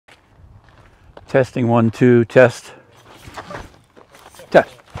Testing 1, 2, test.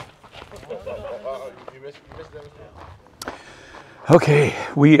 Test. Okay,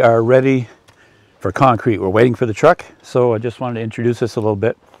 we are ready for concrete. We're waiting for the truck, so I just wanted to introduce this a little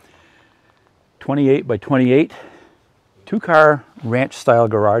bit. 28 by 28, 2-car ranch style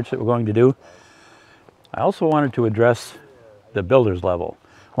garage that we're going to do. I also wanted to address the builder's level.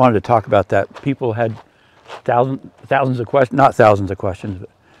 I wanted to talk about that. People had thousands of questions, not thousands of questions. But,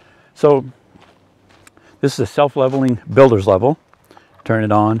 so this is a self-leveling builder's level. Turn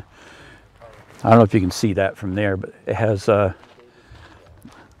it on. I don't know if you can see that from there, but it has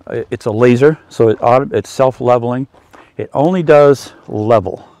it's a laser, so it's self-leveling. It only does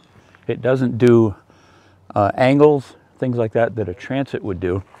level. It doesn't do angles, things like that that a transit would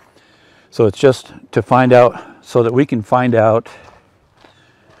do. So it's just to find out, so that we can find out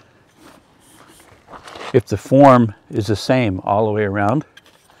if the form is the same all the way around.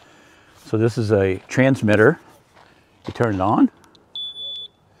 So this is a transmitter. You turn it on,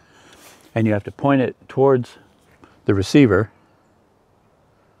 and you have to point it towards the receiver,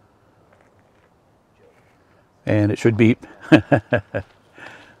 and it should beep.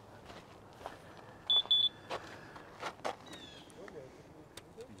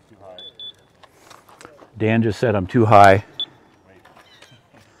 Dan just said I'm too high.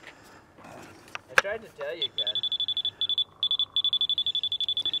 I tried to tell you, Ken.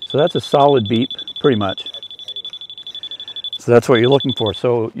 So that's a solid beep, pretty much. So that's what you're looking for.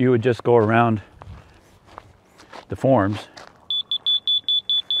 So you would just go around the forms.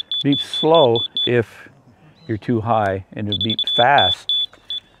 Beep slow if you're too high, and it beep fast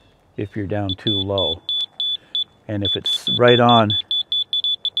if you're down too low. And if it's right on,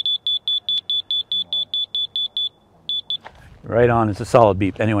 it's a solid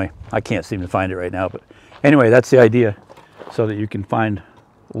beep. Anyway, I can't seem to find it right now, but anyway, that's the idea, so that you can find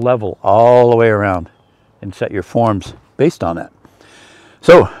level all the way around and set your forms based on that.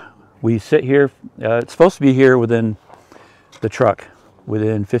 So we sit here, it's supposed to be here within the truck,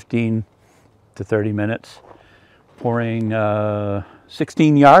 within 15 to 30 minutes, pouring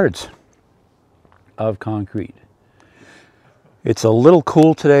 16 yards of concrete. It's a little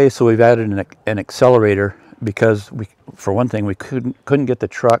cool today, so we've added an accelerator, because for one thing, we couldn't get the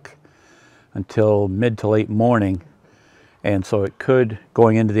truck until mid to late morning, and so it could,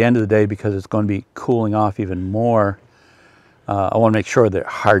 going into the end of the day, because it's going to be cooling off even more. I want to make sure that it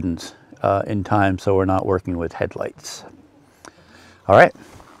hardens in time, so we're not working with headlights. All right.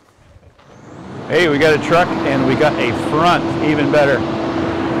 Hey, we got a truck, and we got a front, even better.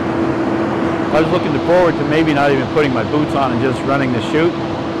 I was looking forward to maybe not even putting my boots on and just running the chute,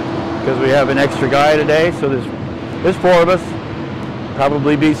 because we have an extra guy today, so there's 4 of us.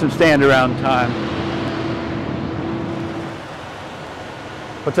 Probably be some stand around time.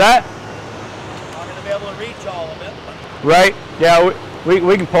 What's that? I'm going to be able to reach all of it. Right, yeah, we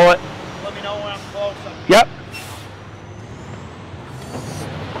can pull it. Let me know when I'm close. Yep.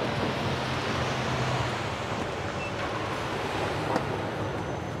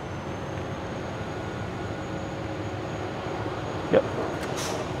 Yep.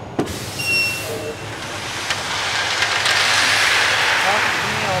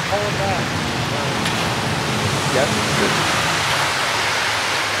 I'll pull it back. Yep.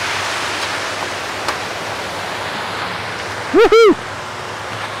 Woohoo!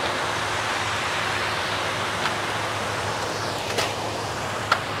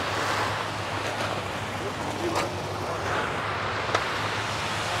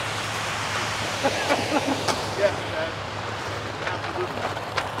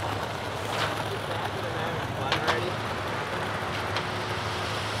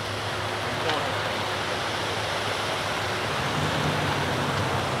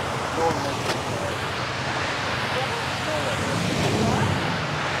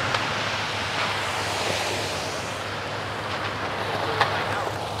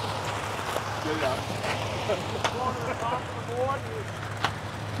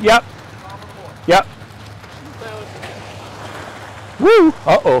 Yep. Yep. Woo!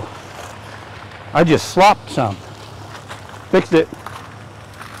 Uh-oh. I just slopped some. Fixed it.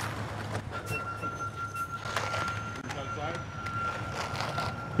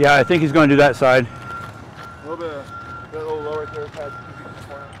 Yeah, I think he's going to do that side. A little lower there.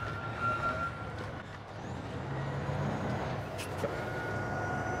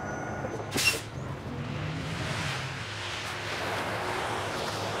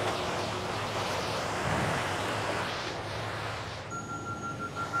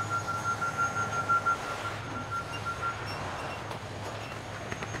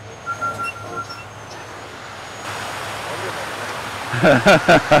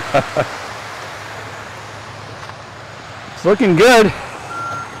 It's looking good.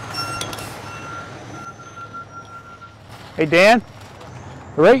 Hey Dan,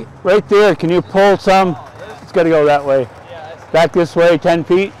 right there, can you pull some? It's got to go that way. Back this way, 10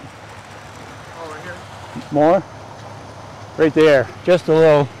 feet. Oh, right here? More? Right there, just a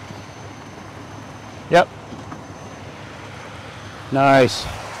little. Yep. Nice.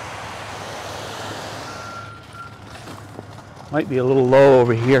 Might be a little low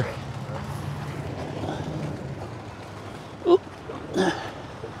over here. Oop.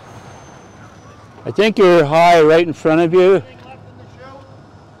 I think you're high right in front of you. A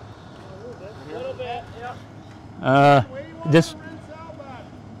little bit, yeah. This.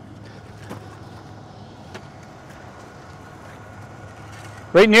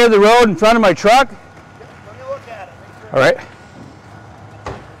 Right near the road in front of my truck. Let me look at it. Make sure. All right.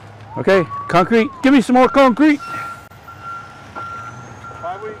 Okay, concrete. Give me some more concrete.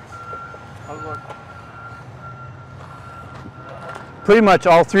 5 weeks. How's it look? Pretty much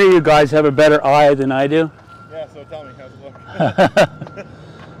all three of you guys have a better eye than I do. Yeah, so tell me, how's it look?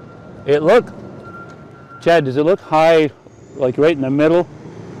 It look, Chad, does it look high, like right in the middle?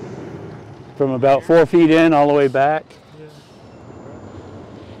 From about 4 feet in all the way back? Yeah.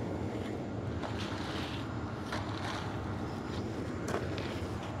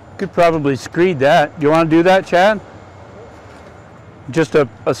 Could probably screed that. Do you want to do that, Chad? Just a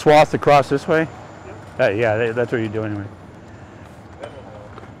swath across this way? Yep. Yeah, that's what you do anyway.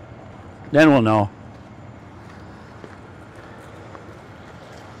 Then we'll know.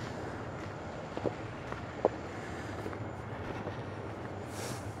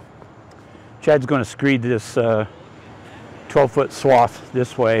 Chad's going to screed this 12-foot swath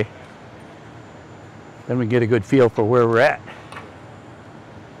this way. Then we get a good feel for where we're at.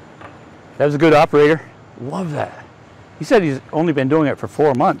 That was a good operator. Love that. He said he's only been doing it for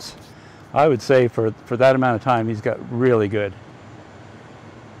 4 months. I would say for that amount of time, he's got really good.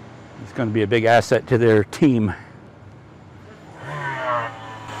 He's going to be a big asset to their team. Let's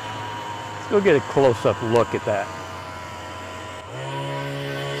go get a close-up look at that.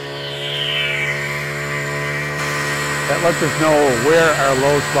 That lets us know where our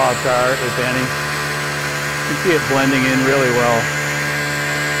low spots are, if any. You can see it blending in really well.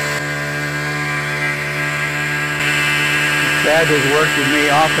 Chad has worked with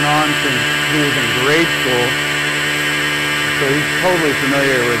me off and on since he was in grade school, so he's totally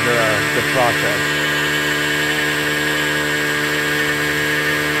familiar with the process.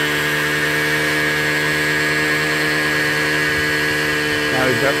 Now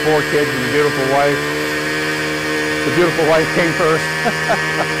he's got 4 kids and a beautiful wife. The beautiful wife came first.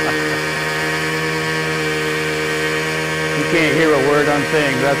 You can't hear a word I'm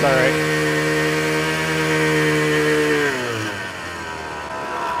saying, but that's all right.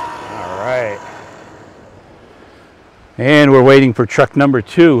 And we're waiting for truck number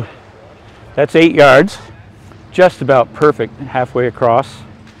 2. That's 8 yards, just about perfect halfway across.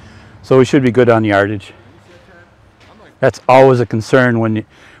 So we should be good on yardage. That's always a concern when you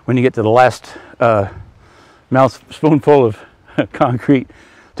get to the last spoonful of concrete.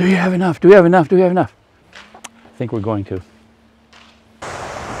 Do you have enough? Do we have enough? Do we have enough? I think we're going to.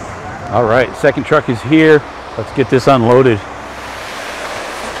 All right, second truck is here. Let's get this unloaded.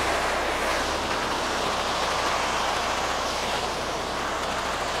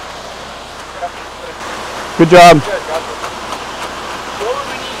 Good job. What would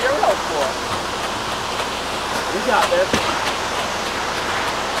we need your help for? We got this.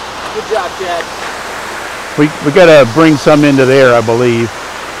 Good job, Chad. We gotta bring some into there, I believe.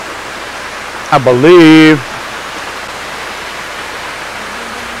 I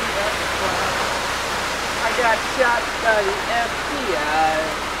got shot by the FBI.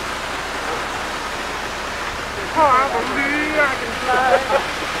 Oh, I believe I can fly.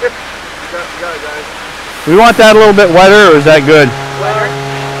 You got it, guys. We want that a little bit wetter, or is that good? Wetter?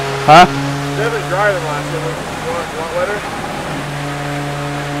 Huh? Definitely drier than last time. You want wetter?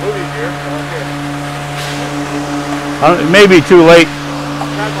 Move easier. Okay. It may be too late.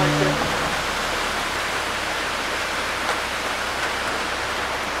 Not like this.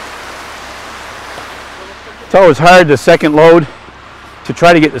 It's always hard the second load to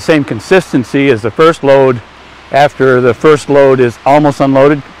try to get the same consistency as the first load after the first load is almost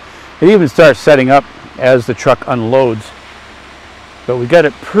unloaded. It even starts setting up as the truck unloads. But we got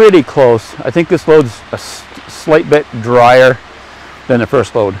it pretty close. I think this load's a slight bit drier than the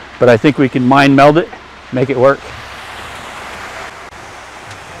first load, but I think we can mind meld it, make it work.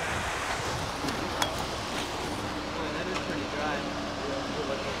 That is pretty dry.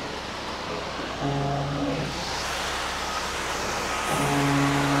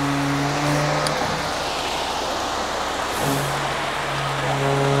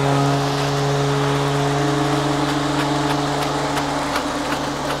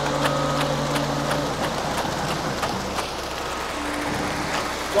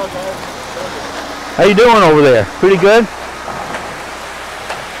 How you doing over there? Pretty good?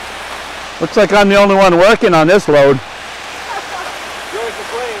 Looks like I'm the only one working on this load.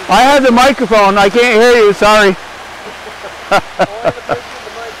 I have the microphone. I can't hear you. Sorry.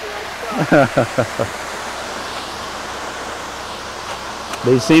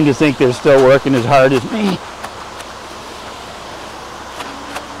 They seem to think they're still working as hard as me.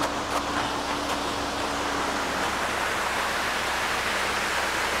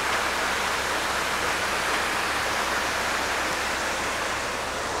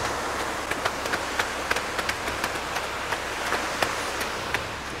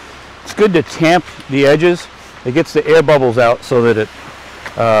 It's good to tamp the edges. It gets the air bubbles out so that it,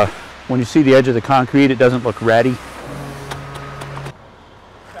 when you see the edge of the concrete, it doesn't look ratty.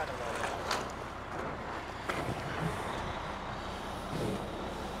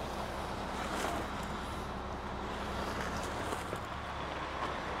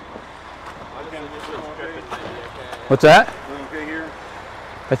 What's that? Okay here?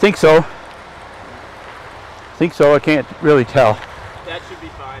 I think so. I think so. I can't really tell. That should be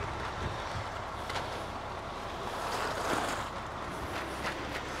fine.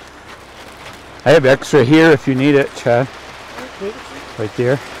 I have extra here if you need it, Chad. Right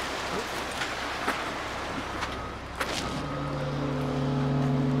there.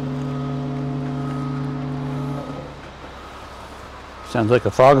 Sounds like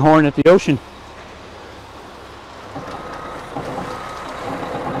a foghorn at the ocean.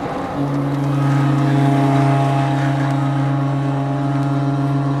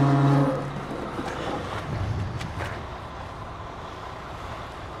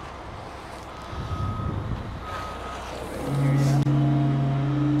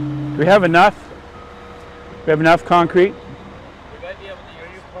 Do we have enough? Do we have enough concrete? We might be able to.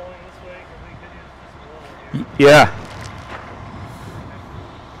 Are you pulling this way? Because we could use this wall. Yeah.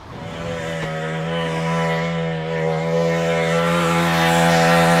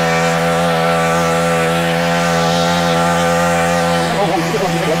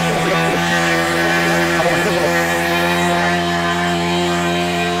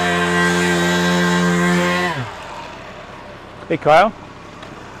 Hey Kyle,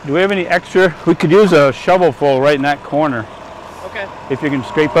 do we have any extra? We could use a shovelful right in that corner. Okay. If you can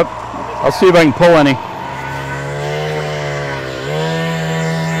scrape up. I'll see if I can pull any.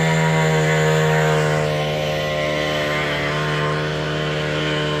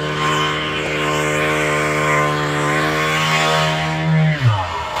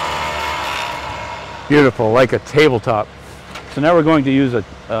 Beautiful, like a tabletop. So now we're going to use a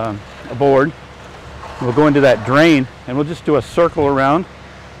board. We'll go into that drain and we'll just do a circle around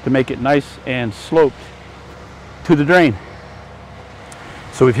to make it nice and sloped to the drain.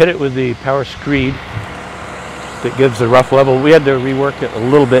 So we've hit it with the power screed that gives a rough level. We had to rework it a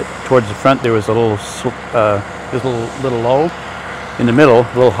little bit towards the front. There was a little, little low in the middle,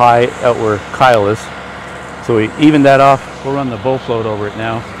 a little high out where Kyle is. So we evened that off. We'll run the bull float over it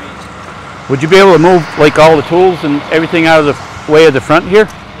now. Would you be able to move like all the tools and everything out of the way of the front here?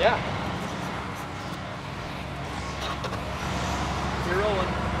 Yeah. You're rolling.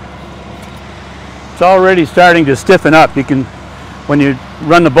 It's already starting to stiffen up. You can, when you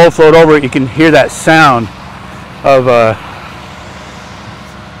run the bull float over it, you can hear that sound of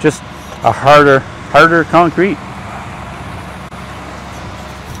just a harder concrete.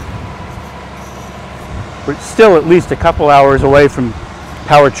 We're still at least a couple hours away from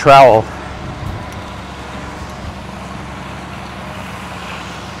power trowel.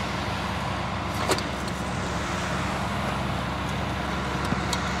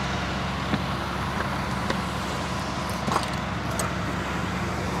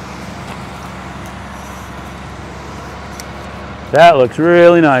 That looks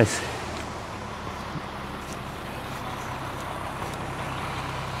really nice.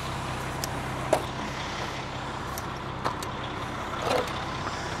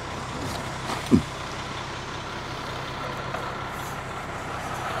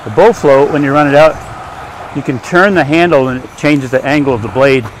 The bull float, when you run it out, you can turn the handle and it changes the angle of the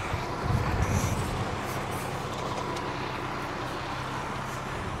blade.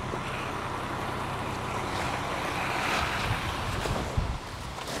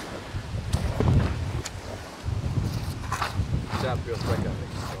 Real quick on me,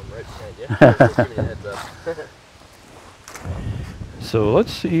 so I'm right behind you. Just give me a heads up. So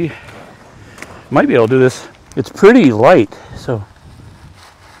let's see. Might be able to do this. It's pretty light, so.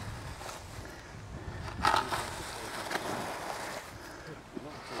 I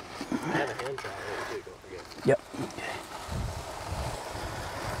have a hand trowel too, don't forget. Yep.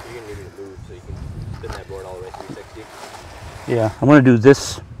 You're gonna need me to move so you can spin that board all the way 360. Yeah, I'm going to do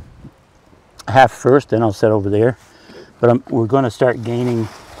this half first, then I'll set over there. But we're going to start gaining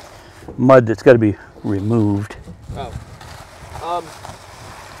mud that's got to be removed. Oh.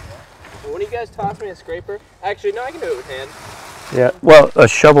 When you guys toss me a scraper, actually no, I can do it with hand. Yeah, well, a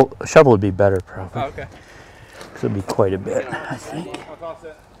shovel would be better probably. Oh, okay. This would be quite a bit, I think. I'll toss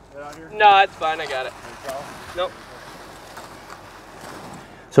it right out here. No, it's fine. I got it. Nope.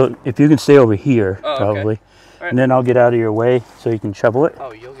 So if you can stay over here, Oh, okay. probably, Right. and then I'll get out of your way so you can shovel it.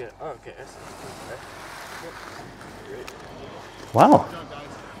 Oh, you'll get it. Oh, okay. I see. Wow,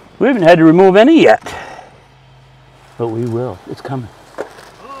 we haven't had to remove any yet, but we will. It's coming.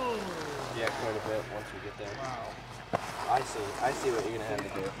 Yeah, quite a bit once we get there. Wow. I see what you're gonna have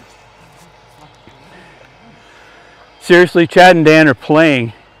to do. Seriously, Chad and Dan are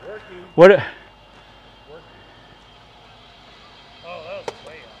playing. What? Oh, that was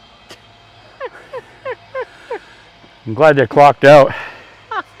way up. I'm glad they're clocked out.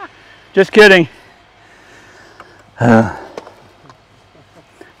 Just kidding.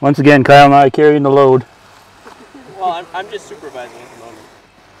 Once again, Kyle and I carrying the load. Well, I'm just supervising at the moment.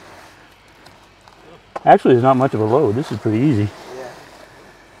 Actually, it's not much of a load. This is pretty easy. Yeah.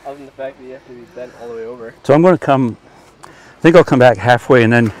 Other than the fact that you have to be bent all the way over. So I'm going to come, I think I'll come back halfway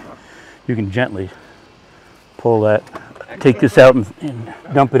and then you can gently pull that, take this out and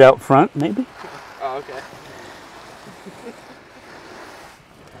dump it out front maybe. Oh, okay.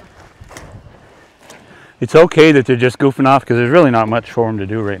 It's okay that they're just goofing off because there's really not much for them to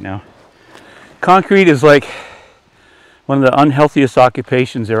do right now. Concrete is like one of the unhealthiest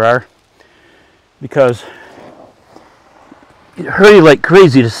occupations there are because it hurry like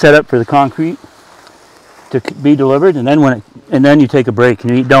crazy to set up for the concrete to be delivered, and then then you take a break and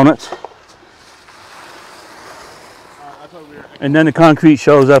you eat donuts. And then the concrete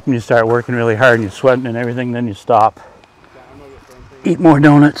shows up and you start working really hard and you're sweating and everything, then you stop. Eat more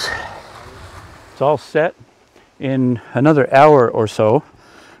donuts. It's all set. In another hour or so,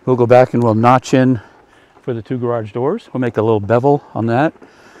 we'll go back and we'll notch in for the 2 garage doors. We'll make a little bevel on that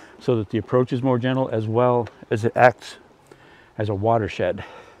so that the approach is more gentle, as well as it acts as a watershed.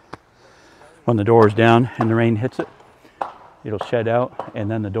 When the door is down and the rain hits it, it'll shed out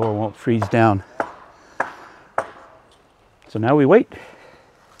and then the door won't freeze down. So now we wait.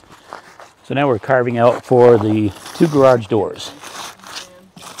 So now we're carving out for the 2 garage doors.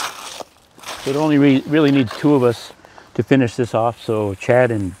 So it only really needs 2 of us to finish this off. So Chad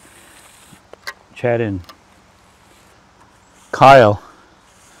and Kyle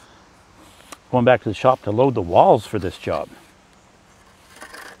going back to the shop to load the walls for this job.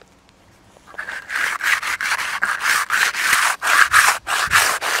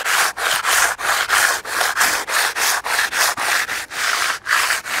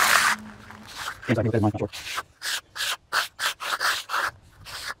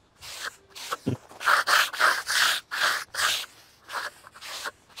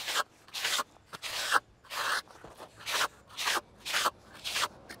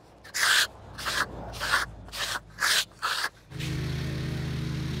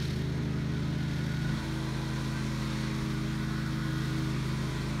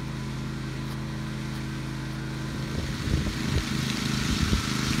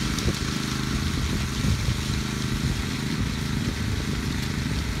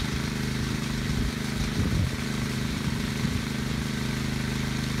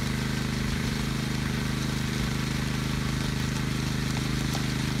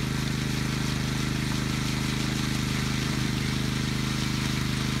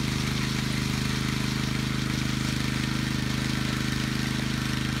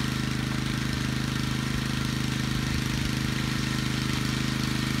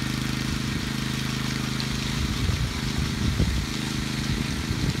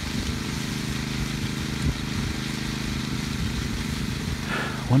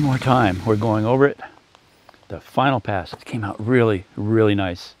 One more time, we're going over it. The final pass, it came out really, really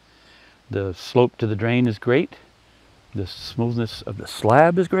nice. The slope to the drain is great. The smoothness of the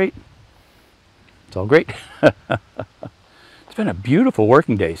slab is great. It's all great. It's been a beautiful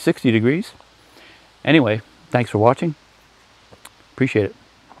working day, 60 degrees. Anyway, thanks for watching. Appreciate it.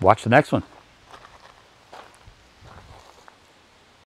 Watch the next one.